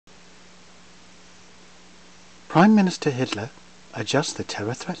Prime Minister Hitler, adjust the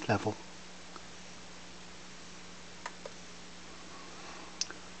terror threat level.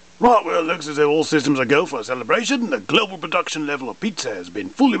 Right, well, it looks as though all systems are go for a celebration. The global production level of pizza has been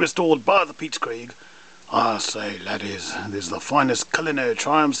fully restored by the Pizzkrieg. I say, laddies, this is the finest culinary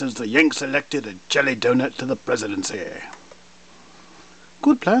triumph since the Yanks elected a jelly donut to the presidency.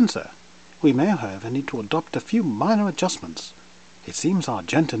 Good plan, sir. We may, however, need to adopt a few minor adjustments. It seems our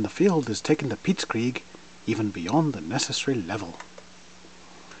gent in the field has taken the Pizzkrieg even beyond the necessary level.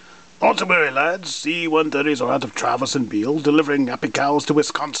 Not to worry, lads. CE2011s are out of Travis and Beale, delivering happy cows to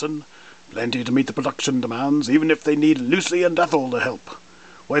Wisconsin. Plenty to meet the production demands, even if they need Lucy and Ethel to help.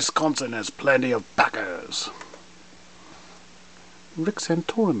 Wisconsin has plenty of backers. Rick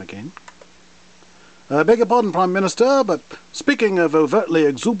Santorum again. Beg your pardon, Prime Minister, but speaking of overtly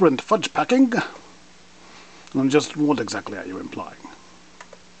exuberant fudge packing, just what exactly are you implying?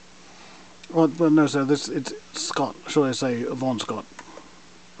 Well, no, sir, it's Scott. Shall I say Von Scott?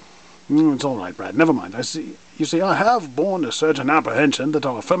 It's all right, Brad. Never mind. You see, I have borne a certain apprehension that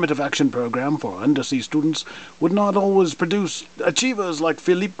our affirmative action program for undersea students would not always produce achievers like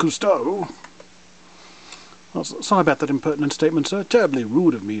Philippe Cousteau. Well, sorry about that impertinent statement, sir. Terribly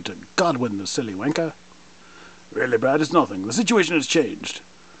rude of me to Godwin the silly wanker. Really, Brad, it's nothing. The situation has changed.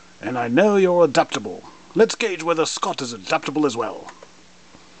 And I know you're adaptable. Let's gauge whether Scott is adaptable as well.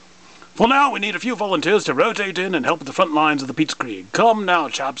 For now, we need a few volunteers to rotate in and help at the front lines of the Pizzkrieg. Come now,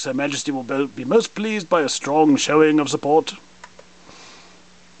 chaps. Her Majesty will be most pleased by a strong showing of support.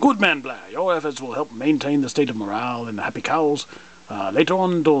 Good man, Blair. Your efforts will help maintain the state of morale in the Happy Cows. Later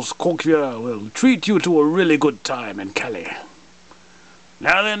on, those kochs will treat you to a really good time in Calais.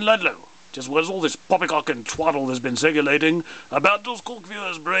 Now then, Ludlow, just what is all this poppycock and twaddle that's been circulating about those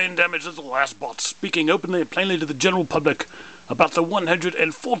kochs' brain-damaged little ass-bots speaking openly and plainly to the general public about the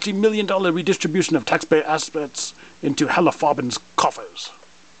 $140 million redistribution of taxpayer assets into Halifarben's coffers?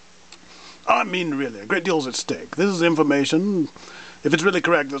 I mean, really, a great deal's at stake. This is information, if it's really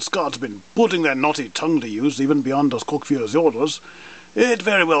correct that Scott's been putting their naughty tongue to use even beyond those kochs' orders, it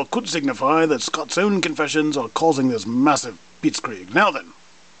very well could signify that Scott's own confessions are causing this massive Pizzkrieg. Now then,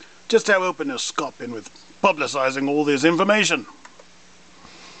 just how open has Scott been with publicizing all this information?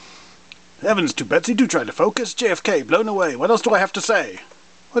 Heavens to Betsy, do try to focus. JFK, blown away. What else do I have to say?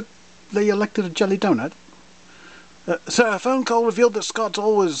 What, they elected a jelly donut? Sir, a phone call revealed that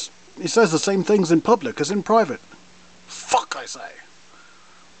Scott's he says the same things in public as in private. Fuck, I say.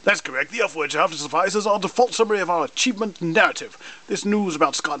 That's correct. The F-word shall have to suffice as our default summary of our achievement narrative. This news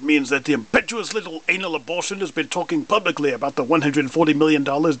about Scott means that the impetuous little anal abortion has been talking publicly about the $140 million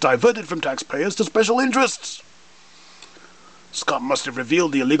diverted from taxpayers to special interests. Scott must have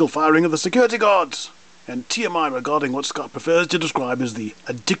revealed the illegal firing of the security guards, and TMI regarding what Scott prefers to describe as the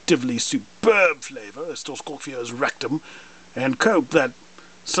addictively superb flavour of Stoskopfier's rectum, and cope that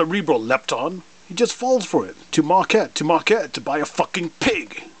cerebral lepton, he just falls for it, to Marquette, to buy a fucking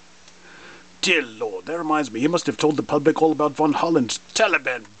pig. Dear Lord, that reminds me, he must have told the public all about von Holland's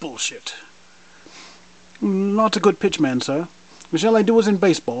Taliban bullshit. Not a good pitch man, sir. Shall I do as in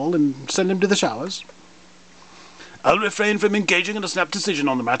baseball and send him to the showers? I'll refrain from engaging in a snap decision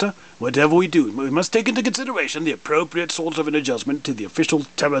on the matter. Whatever we do, we must take into consideration the appropriate sort of an adjustment to the official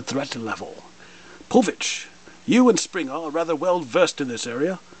terror threat level. Povich, you and Springer are rather well versed in this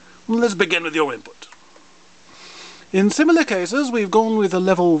area. Let's begin with your input. In similar cases, we've gone with a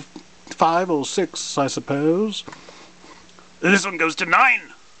level 5 or 6, I suppose. This one goes to 9.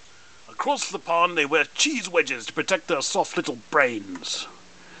 Across the pond, they wear cheese wedges to protect their soft little brains.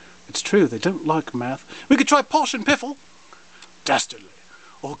 It's true, they don't like math. We could try Posh and Piffle. Dastardly.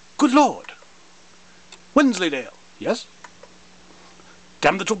 Or, good Lord. Wensleydale. Yes?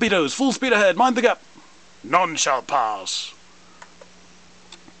 Damn the torpedoes. Full speed ahead. Mind the gap. None shall pass.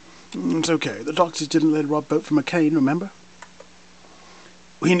 It's okay. The doctors didn't let Rob vote for McCain, remember?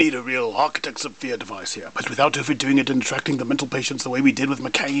 We need a real architects of fear device here, but without overdoing it and attracting the mental patients the way we did with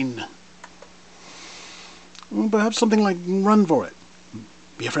McCain. Perhaps something like Run for It.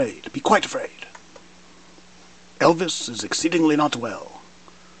 Be afraid. Be quite afraid. Elvis is exceedingly not well.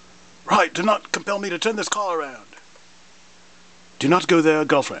 Right, do not compel me to turn this car around. Do not go there,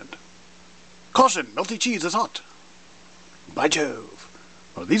 girlfriend. Caution, melty cheese is hot. By Jove.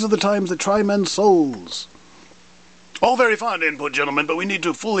 Well, these are the times that try men's souls. All very fine input, gentlemen, but we need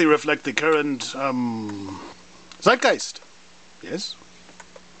to fully reflect the current, zeitgeist. Yes?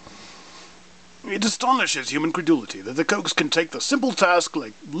 It astonishes human credulity that the kochs can take the simple task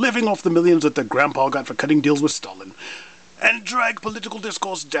like living off the millions that their grandpa got for cutting deals with Stalin and drag political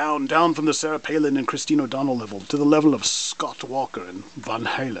discourse down from the Sarah Palin and Christine O'Donnell level to the level of Scott Walker and Van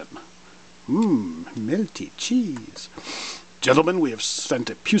Halen. Melty cheese. Gentlemen, we have sent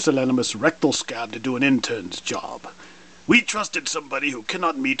a pusillanimous rectal scab to do an intern's job. We trusted somebody who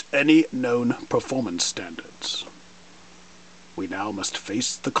cannot meet any known performance standards. We now must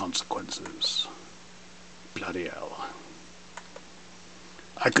face the consequences. Bloody hell.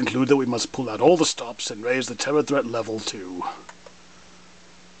 I conclude that we must pull out all the stops and raise the terror threat level to...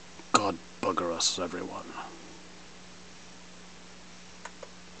 God bugger us, everyone.